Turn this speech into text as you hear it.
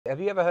have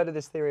you ever heard of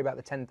this theory about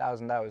the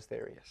 10,000 hours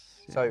theory? Yes.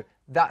 So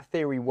that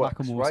theory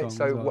works, Macklemore right? song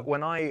So as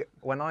well.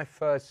 when I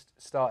first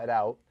started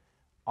out,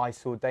 I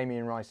saw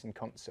Damien Rice in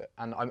concert,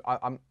 and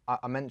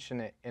I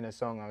mention it in a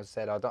song. I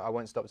said I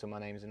won't stop till my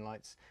name's in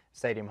lights,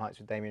 Stadium Heights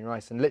with Damien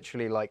Rice, and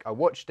literally like I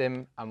watched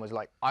him and was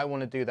like, I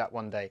want to do that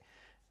one day,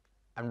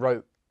 and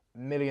wrote a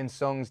million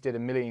songs, did a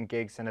million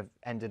gigs, and have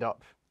ended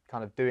up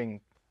kind of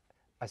doing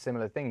a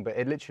similar thing. But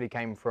it literally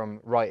came from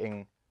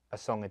writing a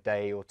song a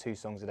day, or 2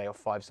 songs a day, or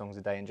 5 songs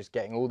a day, and just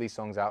getting all these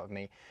songs out of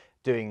me,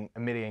 doing a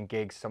million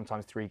gigs,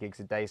 sometimes 3 gigs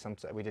a day.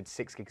 Sometimes we did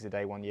 6 gigs a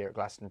day one year at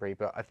Glastonbury.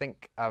 But I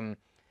think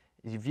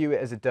you view it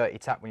as a dirty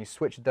tap. When you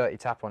switch a dirty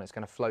tap on, it's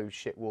going to flow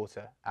shit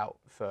water out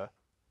for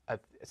a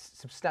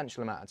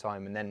substantial amount of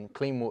time, and then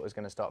clean water is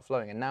going to start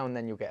flowing. And now and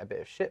then you'll get a bit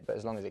of shit, but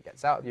as long as it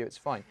gets out of you, it's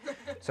fine.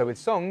 So with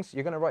songs,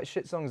 you're going to write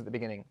shit songs at the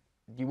beginning.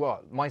 You are.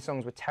 My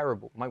songs were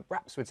terrible. My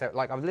raps were terrible.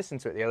 Like, I've listened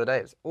to it the other day.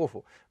 It's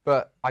awful.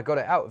 But I got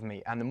it out of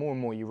me. And the more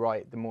and more you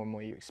write, the more and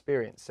more you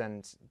experience.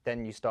 And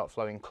then you start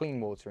flowing clean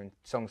water, and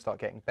songs start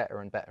getting better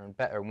and better and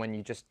better. And when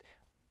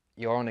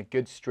you're on a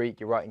good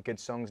streak, you're writing good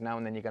songs, now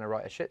and then you're going to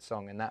write a shit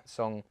song, and that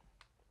song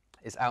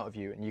is out of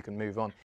you and you can move on.